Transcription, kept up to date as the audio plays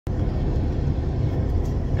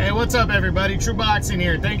Hey, what's up everybody? True Boxing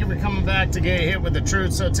here. Thank you for coming back to Get Hit with the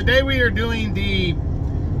Truth. So today we are doing the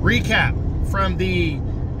recap from the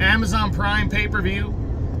Amazon Prime pay-per-view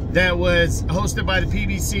that was hosted by the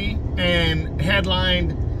PBC and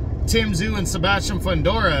headlined Tszyu and Sebastian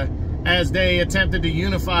Fundora as they attempted to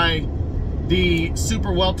unify the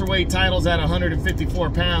super welterweight titles at 154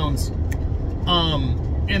 pounds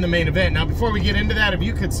in the main event. Now, before we get into that, if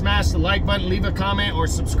you could smash the like button, leave a comment, or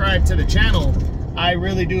subscribe to the channel, I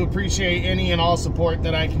really do appreciate any and all support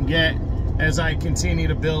that I can get as I continue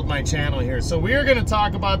to build my channel here. So we are going to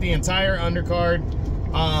talk about the entire undercard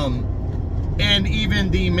and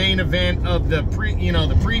even the main event of the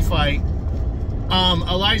pre-fight.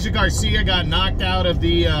 Elijah Garcia got knocked out of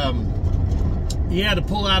the he had to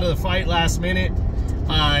pull out of the fight last minute.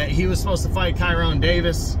 He was supposed to fight Kyron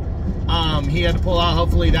Davis. He had to pull out.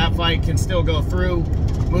 Hopefully that fight can still go through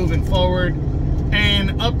moving forward.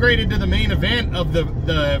 And upgraded to the main event of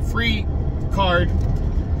the free card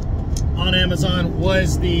on Amazon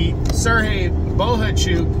was the Sergey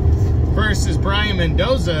Bohachuk versus Brian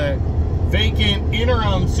Mendoza vacant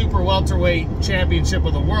interim super welterweight championship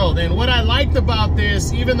of the world. And what I liked about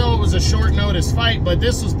this, even though it was a short notice fight, but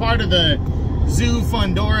this was part of the Tszyu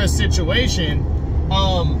Fundora situation,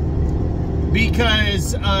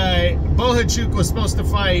 because Bohachuk was supposed to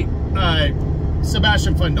fight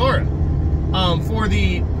Sebastian Fundora for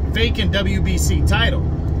the vacant WBC title.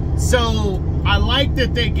 So I like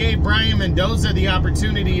that they gave Brian Mendoza the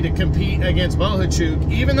opportunity to compete against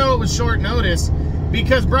Bohachuk, even though it was short notice,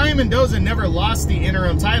 because Brian Mendoza never lost the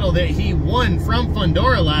interim title that he won from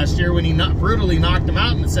Fundora last year when he brutally knocked him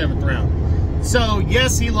out in the 7th round. So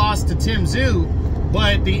yes, he lost to Tszyu,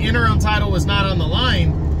 but the interim title was not on the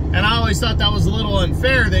line, and I always thought that was a little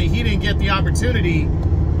unfair that he didn't get the opportunity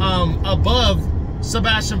above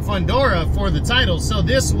Sebastian Fundora for the title. So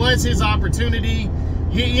this was his opportunity.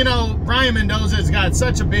 He, Brian Mendoza's got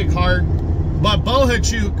such a big heart, but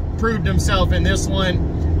Bohachuk proved himself in this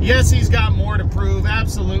one. Yes, he's got more to prove.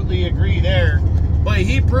 Absolutely agree there. But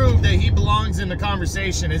he proved that he belongs in the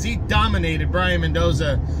conversation as he dominated Brian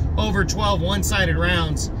Mendoza over 12 one-sided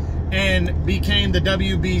rounds and became the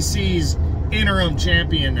WBC's interim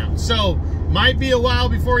champion now. So might be a while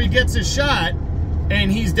before he gets his shot. And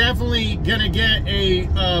he's definitely going to get a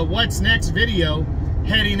what's next video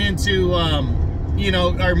heading into,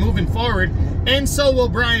 or moving forward. And so will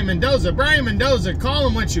Brian Mendoza. Brian Mendoza, call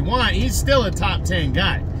him what you want, he's still a top 10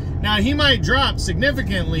 guy. Now, he might drop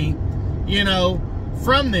significantly,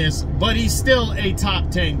 from this, but he's still a top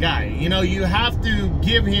 10 guy. You have to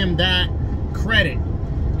give him that credit.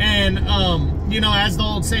 And, as the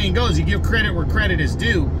old saying goes, you give credit where credit is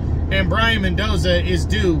due. And Brian Mendoza is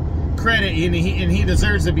due credit, and he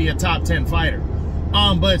deserves to be a top 10 fighter.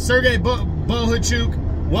 But Sergey Bohachuk,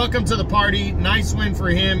 welcome to the party. Nice win for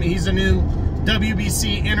him. He's a new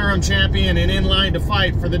WBC interim champion and in line to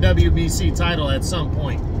fight for the WBC title at some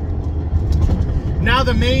point. Now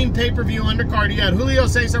the main pay-per-view undercard, you had Julio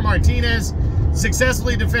Cesar Martinez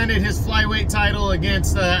successfully defended his flyweight title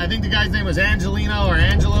against, I think the guy's name was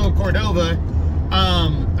Angelo Cordova.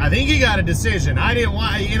 I think he got a decision. I didn't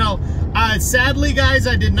want, sadly, guys,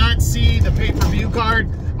 I did not see the pay-per-view card.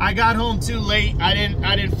 I got home too late. I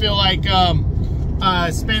didn't feel like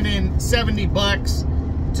spending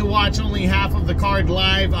 $70 to watch only half of the card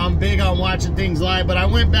live. I'm big on watching things live, but I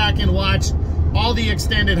went back and watched all the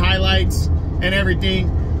extended highlights and everything.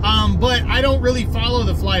 But I don't really follow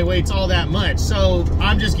the flyweights all that much, so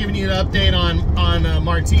I'm just giving you an update on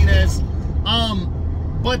Martinez.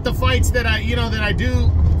 But the fights that I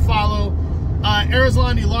do follow,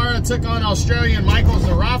 Erislandy Lara took on Australian Michael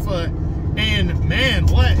Zarafa, and man,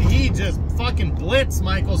 he just fucking blitzed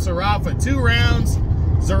Michael Zarafa. 2 rounds,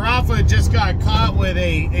 Zarafa just got caught with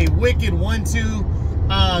a wicked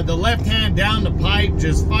 1-2, the left hand down the pipe,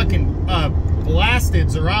 just fucking blasted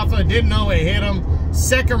Zarafa, didn't know it hit him.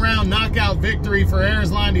 2nd round knockout victory for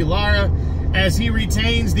Erislandy Lara as he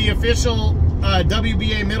retains the official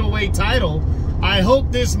WBA middleweight title. I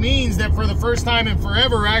hope this means that for the first time in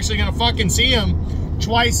forever, we're actually going to fucking see him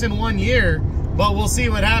twice in 1 year. But we'll see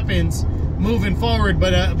what happens moving forward.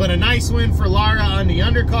 But a nice win for Lara on the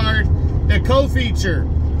undercard. The co-feature,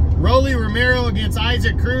 Rolly Romero against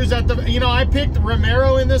Isaac Cruz. I picked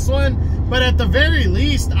Romero in this one, but at the very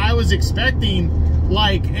least, I was expecting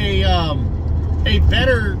like a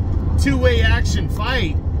better two-way action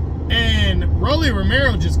fight. And Rolly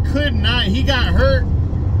Romero just could not. He got hurt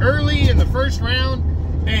early in the 1st round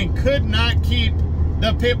and could not keep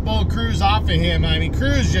the Pitbull Cruz off of him. I mean,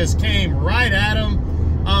 Cruz just came right at him,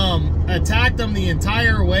 attacked him the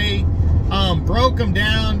entire way, broke him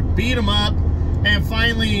down, beat him up, And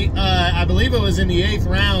finally, I believe it was in the 8th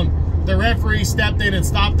round, the referee stepped in and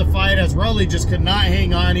stopped the fight as Rolly just could not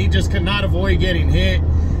hang on. He just could not avoid getting hit.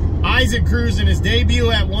 Isaac Cruz, in his debut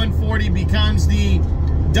at 140, becomes the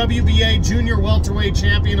WBA junior welterweight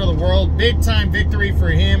champion of the world. Big time victory for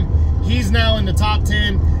him. He's now in the top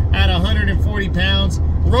 10 at 140 pounds.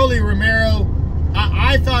 Rolly Romero,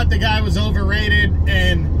 I thought the guy was overrated,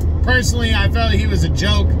 and personally I felt he was a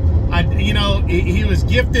joke. He was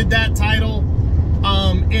gifted that title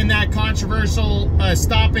in that controversial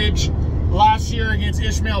stoppage last year against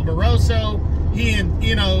Ishmael Barroso. He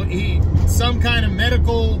some kind of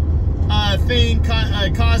medical thing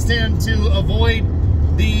caused him to avoid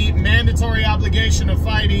the mandatory obligation of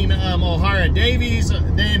fighting O'Hara Davies.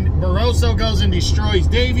 Then Barroso goes and destroys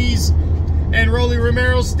Davies, and Rolly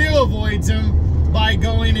Romero still avoids him by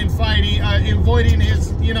going and fighting, avoiding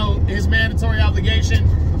his mandatory obligation,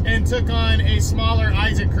 and took on a smaller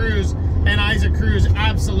Isaac Cruz, and Isaac Cruz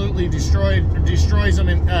absolutely destroys him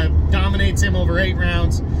and dominates him over 8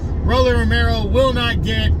 rounds. Rolly Romero will not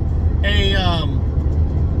get a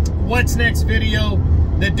what's next video.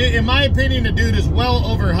 In my opinion, the dude is well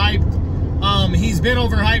overhyped. He's been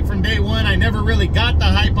overhyped from day one. I never really got the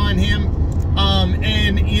hype on him.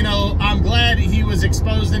 I'm glad he was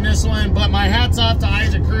exposed in this one, but my hat's off to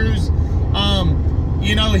Isaac Cruz.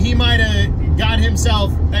 He might have got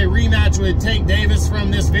himself a rematch with Tank Davis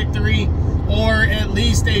from this victory, or at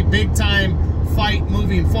least a big time fight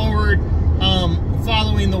moving forward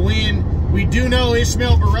following the win. We do know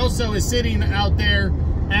Ishmael Barroso is sitting out there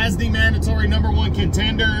as the mandatory #1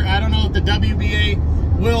 contender. I don't know if the WBA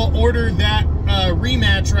will order that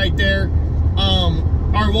rematch right there,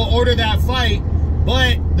 or will order that fight,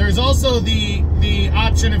 but there's also the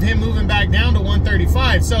option of him moving back down to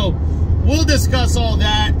 135. So we'll discuss all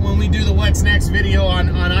that when we do the what's next video on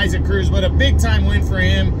Isaac Cruz, but a big time win for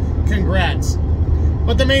him. Congrats.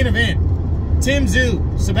 But the main event, Tszyu,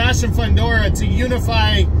 Sebastian Fundora to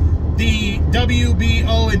unify the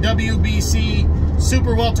WBO and WBC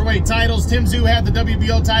super welterweight titles. Tszyu had the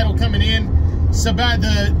WBO title coming in.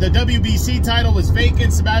 The WBC title was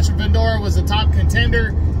vacant. Sebastian Fundora was the top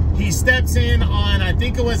contender. He steps in on, I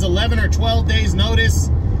think it was 11 or 12 days notice,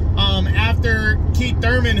 after Keith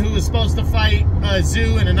Thurman, who was supposed to fight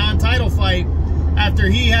Tszyu in a non-title fight, after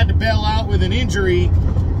he had to bail out with an injury.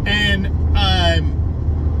 And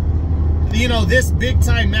this big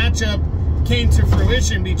time matchup came to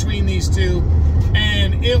fruition between these two,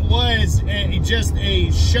 and it was just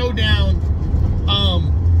a showdown.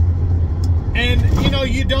 And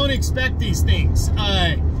you don't expect these things.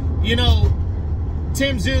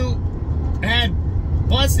 Tszyu had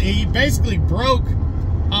busted. He basically broke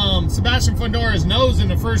Sebastian Fundora's nose in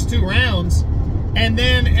the first 2 rounds, and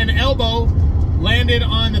then an elbow landed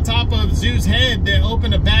on the top of Tszyu's head that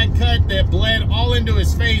opened a bad cut that bled all into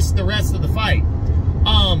his face the rest of the fight.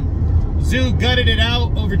 Tszyu gutted it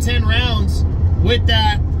out over 10 rounds with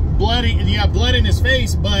that blood in his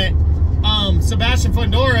face, but Sebastian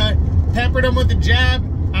Fundora peppered him with the jab,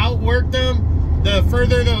 outworked him. The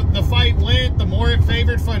further the fight went, the more it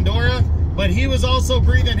favored Fundora, but he was also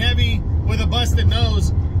breathing heavy with a busted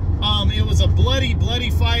nose. It was a bloody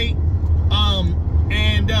fight,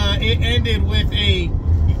 and it ended with a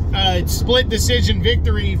split decision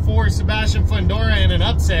victory for Sebastian Fundora and an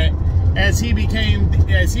upset, as he becomes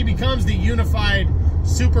the unified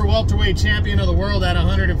super welterweight champion of the world at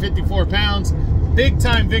 154 pounds. Big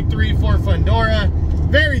time victory for Fundora.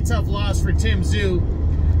 Very tough loss for Tszyu.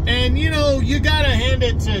 And you gotta hand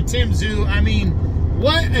it to Tszyu. I mean,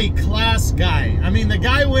 what a class guy. I mean, the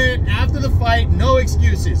guy went after the fight, no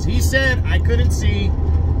excuses. He said, I couldn't see,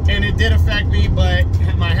 and it did affect me, but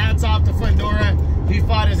my hat's off to Fundora. He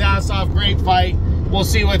fought his ass off. Great fight. We'll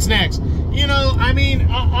see what's next. I mean,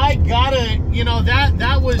 I gotta,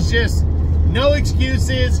 that was just no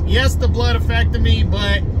excuses. Yes, the blood affected me,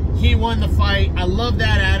 but he won the fight. I love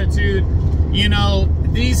that attitude.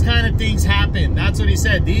 These kind of things happen. That's what he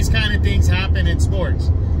said. These kind of things happen in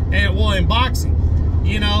sports, and well, in boxing,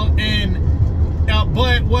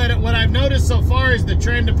 but what I've noticed so far is the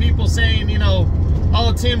trend of people saying, oh,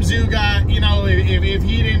 Tszyu got, if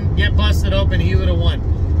he didn't get busted open, he would have won.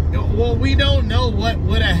 Well, we don't know what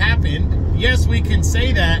would have happened. Yes, we can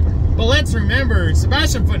say that, but let's remember,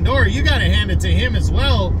 Sebastian Fundora, you got to hand it to him as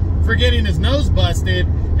well for getting his nose busted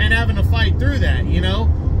and having to fight through that.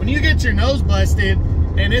 When you get your nose busted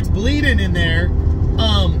and it's bleeding in there,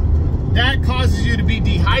 that causes you to be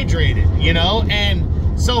dehydrated, and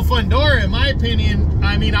so Fundora, in my opinion,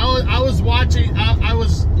 I mean, I was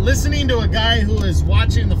listening to a guy who was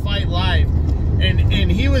watching the fight live,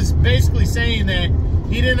 and he was basically saying that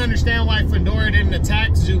he didn't understand why Fundora didn't attack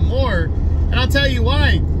Tszyu more, And I'll tell you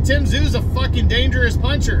why. Tim Tszyu's a fucking dangerous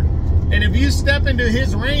puncher. And if you step into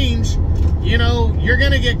his range, you know, you're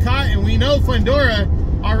going to get caught. And we know Fundora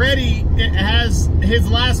already has his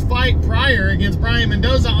last fight prior against Brian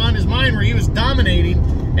Mendoza on his mind, where he was dominating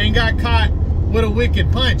and got caught with a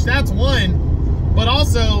wicked punch. That's one. But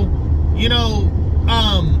also, you know,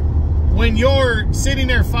 when you're sitting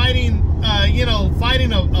there fighting, you know,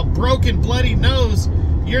 fighting a broken, bloody nose,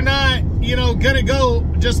 you're not, you know, going to go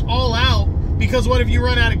just all out, because what if you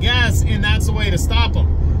run out of gas and that's the way to stop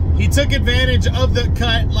him? He took advantage of the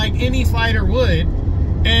cut like any fighter would,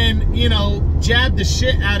 and, you know, jabbed the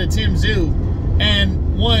shit out of Tim Tszyu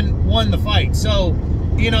and won the fight. So,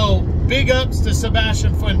 you know, big ups to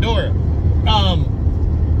Sebastian Fundora.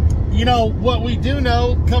 You know, what we do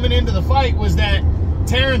know coming into the fight was that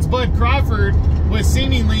Terrence Bud Crawford was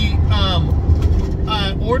seemingly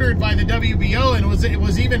ordered by the WBO, and it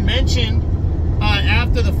was even mentioned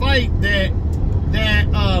after the fight that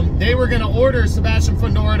they were going to order Sebastian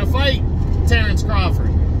Fundora to fight Terrence Crawford.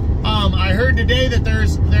 I heard today that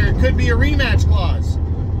there could be a rematch clause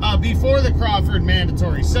before the Crawford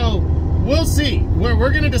mandatory. So we'll see.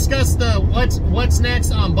 We're going to discuss the what's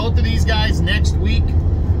next on both of these guys next week.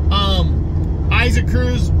 Isaac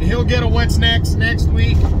Cruz, he'll get a what's next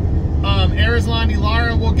week. Erislandy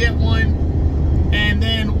Lara will get one, and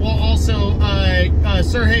then we'll also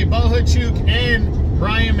Sergey Bohachuk and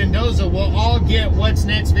Brian Mendoza will all get what's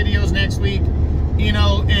next videos next week. You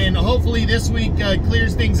know, and hopefully this week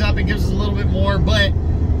clears things up and gives us a little bit more. But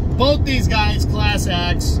both these guys, class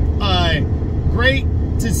acts. Great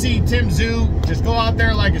to see Tim Tszyu just go out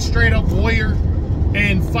there like a straight up warrior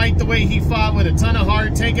and fight the way he fought, with a ton of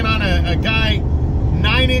heart, taking on a guy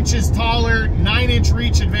 9 inches taller, 9-inch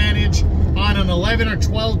reach advantage on an 11 or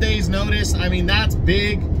 12 days notice. I mean, that's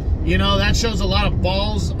big. You know, that shows a lot of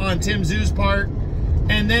balls on Tim Tszyu's part.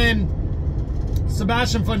 And then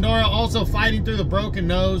Sebastian Fundora also fighting through the broken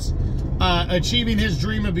nose, achieving his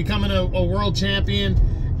dream of becoming a world champion.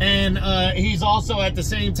 And he's also at the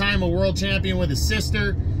same time a world champion with his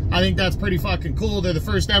sister. I think that's pretty fucking cool. They're the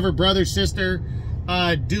first ever brother-sister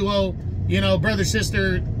duo, you know,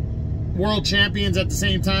 brother-sister world champions at the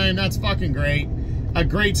same time. That's fucking great. A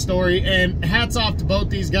great story. And hats off to both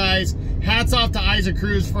these guys. Hats off to Isaac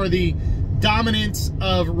Cruz for the dominance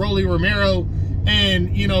of Rolly Romero.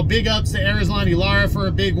 And, you know, big ups to Erislandy Lara for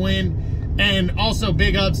a big win. And also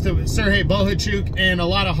big ups to Sergey Bohachuk, and a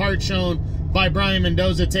lot of heart shown by Brian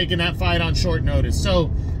Mendoza taking that fight on short notice. So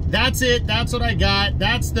that's it. That's what I got.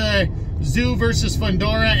 That's the Tszyu versus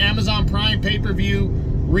Fundora Amazon Prime pay-per-view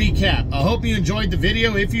recap. I hope you enjoyed the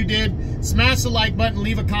video. If you did, smash the like button,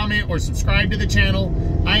 leave a comment, or subscribe to the channel.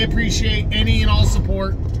 I appreciate any and all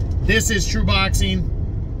support. This is True Boxing.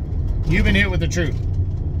 You've been hit with the truth.